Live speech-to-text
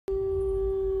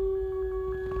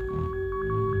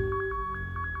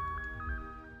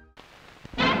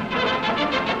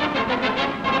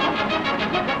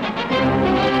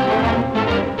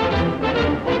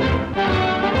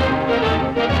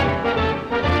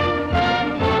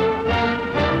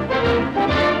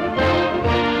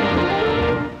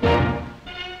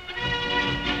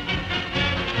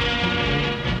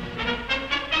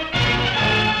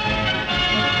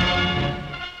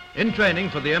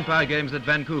training for the Empire Games at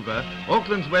Vancouver,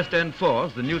 Auckland's West End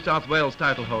Fours, the New South Wales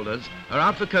title holders, are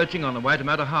out for coaching on the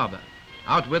Waitemata Harbour.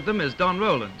 Out with them is Don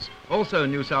Rowlands, also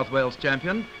New South Wales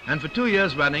champion, and for 2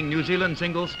 years running New Zealand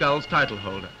single sculls title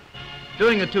holder.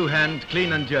 Doing a two-hand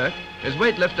clean and jerk is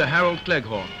weightlifter Harold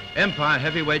Cleghorn, Empire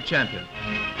heavyweight champion.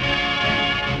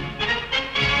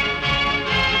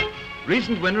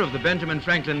 Recent winner of the Benjamin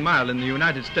Franklin Mile in the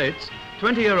United States,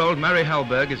 20-year-old Murray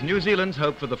Halberg is New Zealand's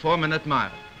hope for the 4-minute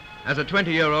mile. As a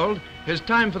 20-year-old, his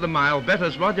time for the mile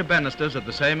betters Roger Bannister's at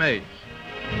the same age.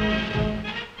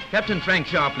 Captain Frank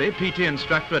Sharpley, PT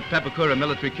instructor at Papakura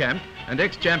Military Camp and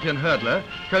ex-champion hurdler,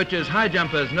 coaches high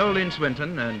jumpers Noeline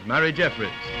Swinton and Murray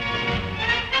Jeffries.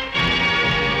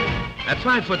 At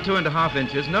 5 foot 2.5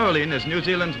 inches, Noeline is New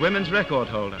Zealand's women's record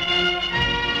holder.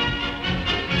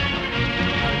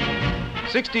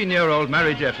 16-year-old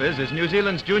Murray Jeffries is New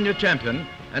Zealand's junior champion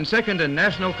and second in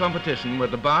national competition with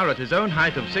the bar at his own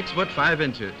height of 6 foot 5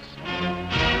 inches.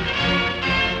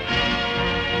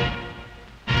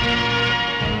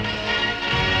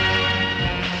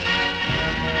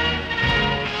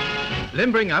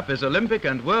 Limbering up is Olympic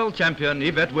and world champion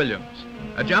Yvette Williams.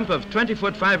 A jump of 20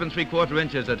 foot 5 3/4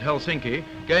 inches at Helsinki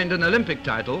gained an Olympic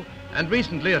title, and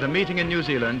recently at a meeting in New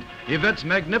Zealand, Yvette's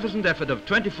magnificent effort of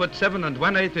 20 foot 7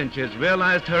 1/8 inches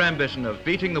realized her ambition of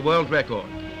beating the world record.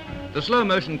 The slow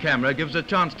motion camera gives a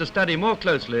chance to study more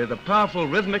closely the powerful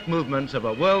rhythmic movements of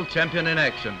a world champion in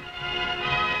action.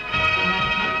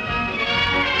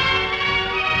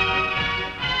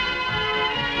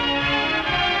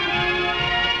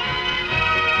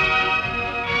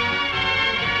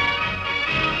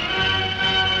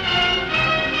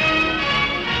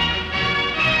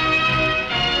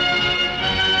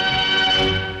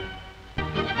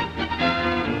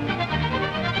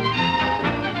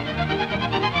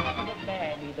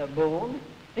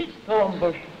 This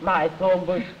thornbush, my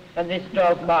thornbush, and this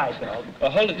dog, my dog. Oh,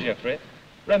 hold it, Geoffrey.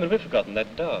 Raymond, we've forgotten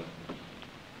that dog.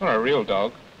 Oh, a real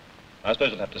dog. I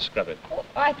suppose we'll have to scrub it. Oh,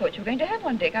 I thought you were going to have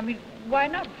one, Dick. I mean, why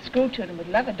not? School children would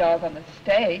love a dog on the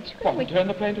stage. What, we turn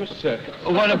the play into a circus?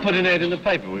 Well, why not put an ad in the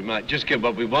paper? We might just get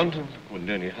what we want and wouldn't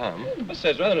do any harm. I must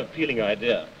say, it's rather an appealing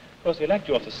idea. Of course, we lacked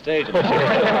you off the stage. All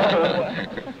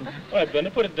right,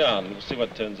 Bernard, put it down and we'll see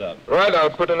what turns up. Right, I'll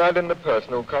put an ad in the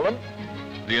personal column.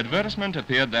 The advertisement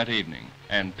appeared that evening,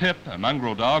 and Pip, a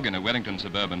mongrel dog in a Wellington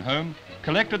suburban home,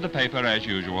 collected the paper as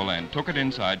usual and took it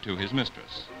inside to his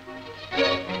mistress.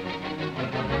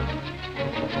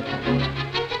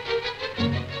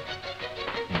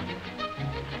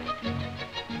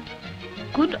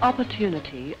 Good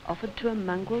opportunity offered to a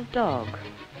mongrel dog.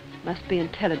 Must be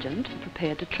intelligent and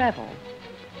prepared to travel.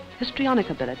 Histrionic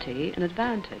ability an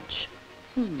advantage.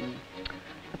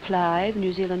 Apply the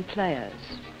New Zealand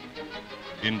players.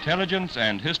 Intelligence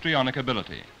and histrionic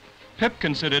ability. Pip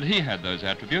considered he had those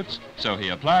attributes, so he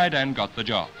applied and got the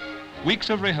job. Weeks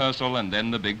of rehearsal and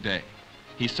then the big day.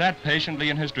 He sat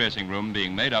patiently in his dressing room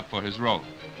being made up for his role.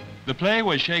 The play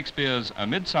was Shakespeare's A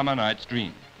Midsummer Night's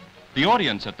Dream. The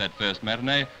audience at that first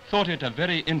matinee thought it a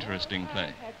very interesting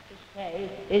play. What I have to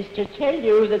say is to tell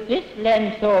you that this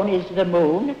lanthorn is the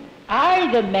moon, I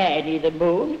the Manny the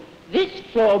moon, this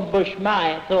thornbush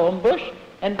my thornbush,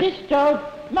 and this dog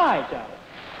my dog.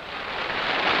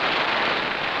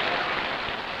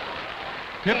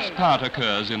 Pip's part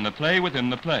occurs in the play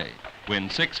within the play, when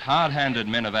 6 hard-handed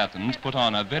men of Athens put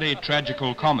on a very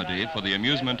tragical comedy for the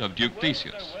amusement of Duke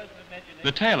Theseus.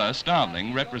 The tailor,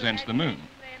 Starveling, represents the moon,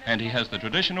 and he has the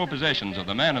traditional possessions of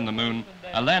the man in the moon,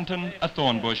 a lantern, a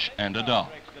thornbush, and a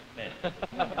dog.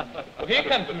 Well, here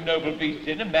come 2 noble beasts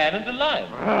in, a man and a lion.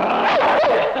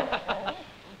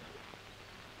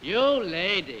 You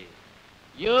ladies,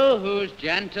 you whose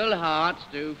gentle hearts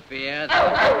do fear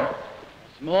the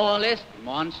smallest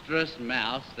monstrous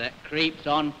mouse that creeps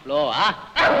on floor,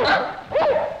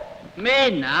 may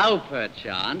now,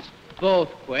 perchance,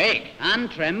 both quake and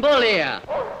tremble here.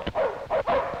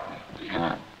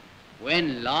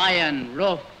 When lion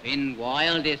rough in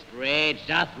wildest rage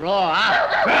doth roar.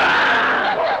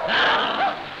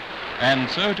 And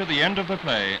so to the end of the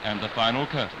play and the final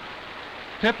curtain.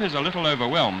 Pip is a little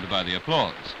overwhelmed by the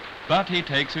applause, but he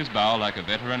takes his bow like a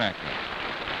veteran actor.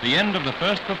 The end of the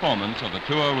first performance of a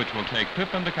tour which will take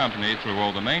Pip and the company through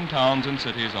all the main towns and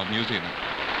cities of New Zealand.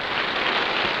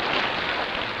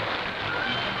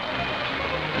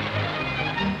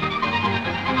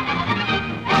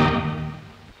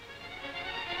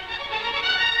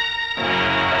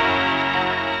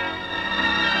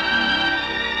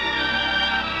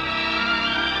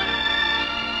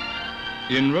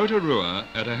 In Rotorua,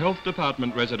 at a health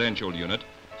department residential unit,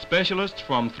 specialists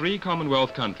from 3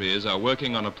 Commonwealth countries are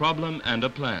working on a problem and a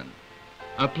plan.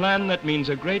 a plan that means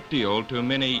a great deal to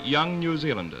many young New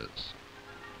Zealanders.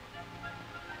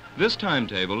 This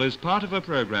timetable is part of a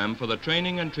program for the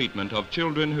training and treatment of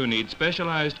children who need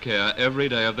specialized care every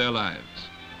day of their lives.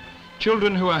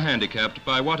 Children who are handicapped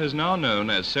by what is now known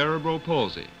as cerebral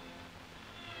palsy.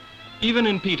 Even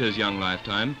in Peter's young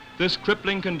lifetime, this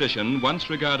crippling condition, once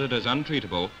regarded as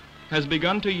untreatable, has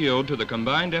begun to yield to the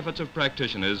combined efforts of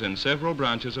practitioners in several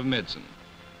branches of medicine.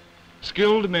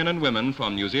 Skilled men and women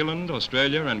from New Zealand,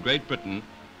 Australia and Great Britain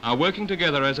are working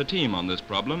together as a team on this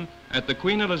problem at the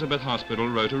Queen Elizabeth Hospital,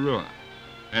 Rotorua.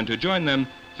 And to join them,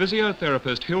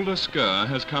 physiotherapist Hilda Skerr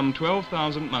has come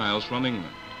 12,000 miles from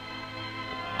England.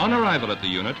 On arrival at the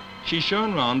unit, she's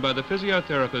shown round by the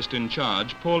physiotherapist in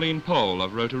charge, Pauline Pole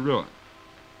of Rotorua.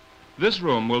 This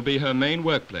room will be her main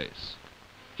workplace.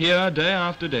 Here, day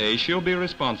after day, she'll be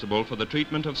responsible for the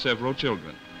treatment of several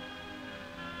children.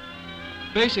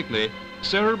 Basically,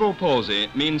 cerebral palsy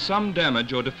means some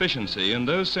damage or deficiency in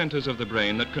those centers of the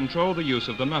brain that control the use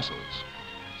of the muscles.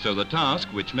 So the task,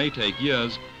 which may take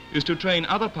years, is to train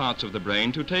other parts of the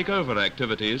brain to take over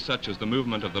activities such as the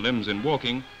movement of the limbs in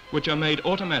walking, which are made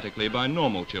automatically by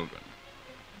normal children.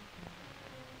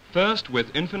 First,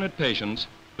 with infinite patience,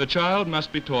 the child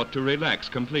must be taught to relax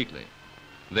completely.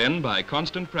 Then, by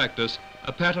constant practice,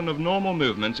 a pattern of normal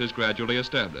movements is gradually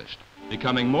established,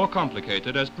 becoming more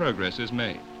complicated as progress is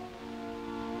made.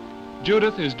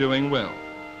 Judith is doing well.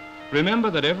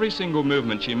 Remember that every single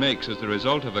movement she makes is the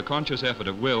result of a conscious effort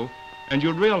of will, and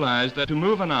you'll realize that to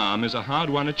move an arm is a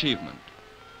hard-won achievement.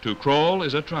 To crawl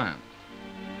is a triumph.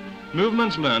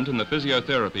 Movements learnt in the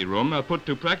physiotherapy room are put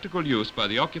to practical use by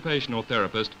the occupational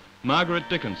therapist Margaret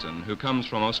Dickinson, who comes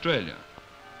from Australia.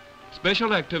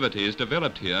 Special activities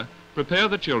developed here prepare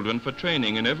the children for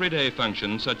training in everyday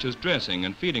functions such as dressing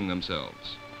and feeding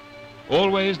themselves.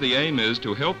 Always the aim is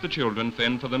to help the children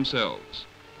fend for themselves.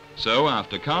 So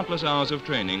after countless hours of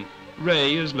training,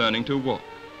 Ray is learning to walk,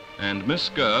 and Miss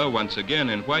Skerr, once again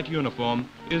in white uniform,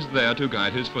 is there to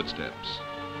guide his footsteps.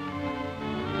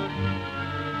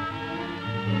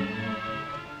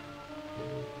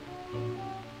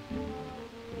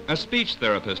 A speech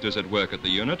therapist is at work at the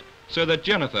unit so that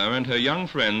Jennifer and her young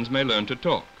friends may learn to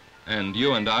talk, and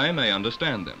you and I may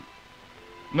understand them.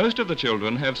 Most of the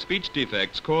children have speech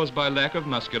defects caused by lack of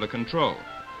muscular control,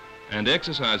 and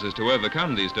exercises to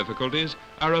overcome these difficulties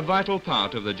are a vital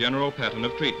part of the general pattern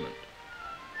of treatment.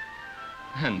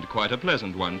 And quite a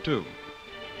pleasant one, too.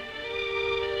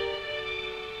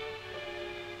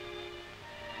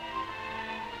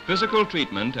 Physical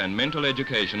treatment and mental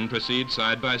education proceed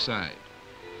side by side.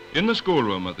 In the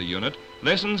schoolroom of the unit,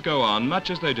 lessons go on much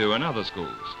as they do in other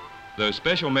schools, though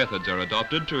special methods are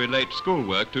adopted to relate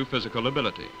schoolwork to physical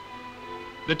ability.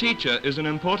 The teacher is an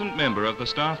important member of the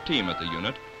staff team at the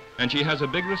unit, and she has a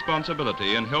big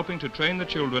responsibility in helping to train the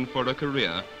children for a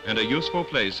career and a useful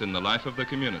place in the life of the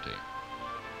community.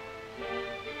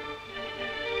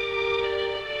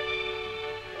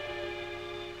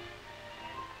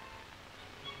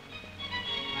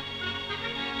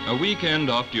 A weekend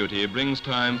off duty brings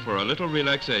time for a little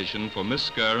relaxation for Miss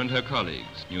Skerr and her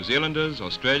colleagues, New Zealanders,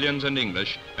 Australians and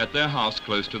English, at their house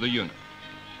close to the unit.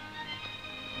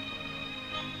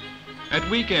 At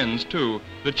weekends, too,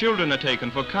 the children are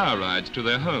taken for car rides to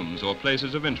their homes or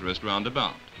places of interest round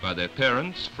about by their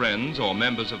parents, friends or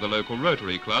members of the local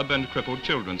Rotary Club and Crippled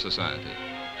Children's Society.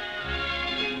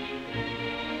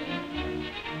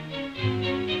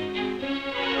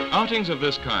 Outings of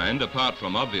this kind, apart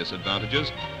from obvious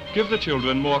advantages, give the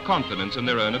children more confidence in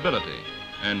their own ability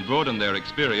and broaden their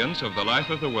experience of the life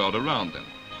of the world around them.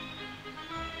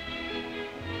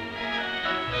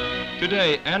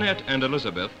 Today, Annette and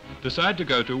Elizabeth decide to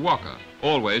go to Waka,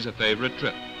 always a favorite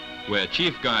trip, where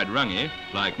Chief Guide Rangi,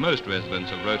 like most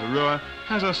residents of Rotorua,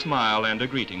 has a smile and a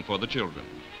greeting for the children.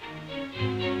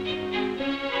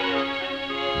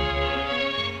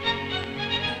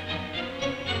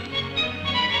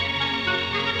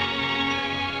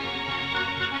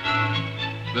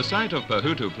 The sight of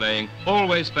Pahutu playing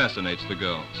always fascinates the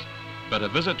girls, but a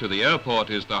visit to the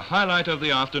airport is the highlight of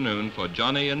the afternoon for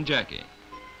Johnny and Jackie.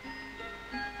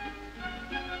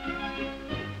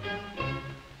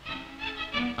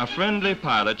 A friendly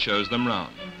pilot shows them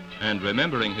round, and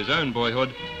remembering his own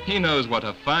boyhood, he knows what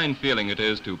a fine feeling it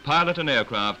is to pilot an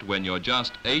aircraft when you're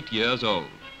just 8 years old.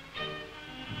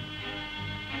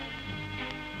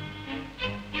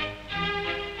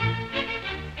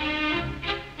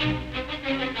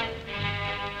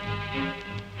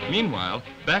 Meanwhile,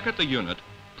 back at the unit,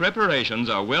 preparations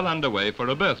are well underway for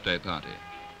a birthday party.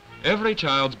 Every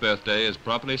child's birthday is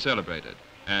properly celebrated,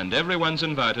 and everyone's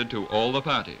invited to all the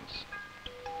parties.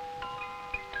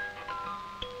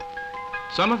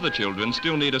 Some of the children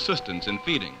still need assistance in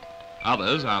feeding.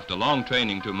 Others, after long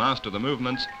training to master the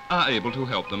movements, are able to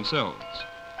help themselves.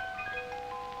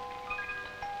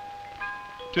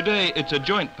 Today, it's a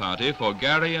joint party for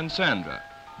Gary and Sandra,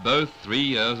 both 3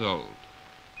 years old.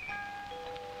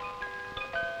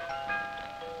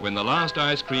 When the last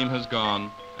ice cream has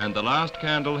gone and the last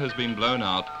candle has been blown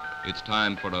out, it's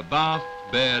time for a bath,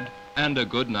 bed, and a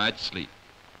good night's sleep.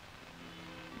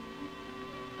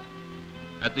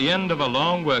 At the end of a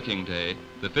long working day,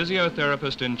 the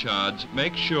physiotherapist in charge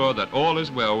makes sure that all is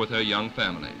well with her young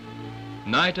family.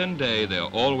 Night and day, they're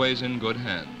always in good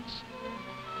hands.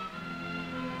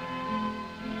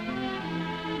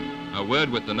 A word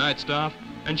with the night staff,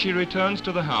 and she returns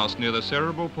to the house near the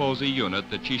cerebral palsy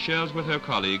unit that she shares with her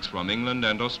colleagues from England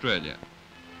and Australia.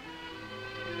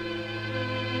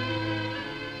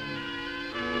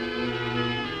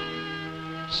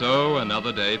 So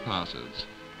another day passes.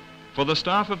 For the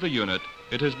staff of the unit,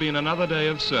 it has been another day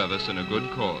of service in a good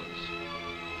cause.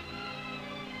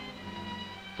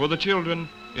 For the children,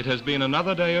 it has been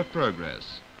another day of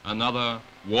progress, another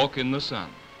walk in the sun.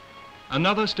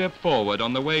 Another step forward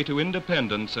on the way to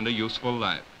independence and a useful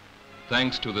life,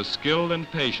 thanks to the skill and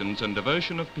patience and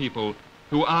devotion of people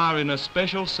who are, in a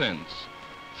special sense,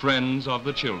 friends of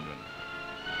the children.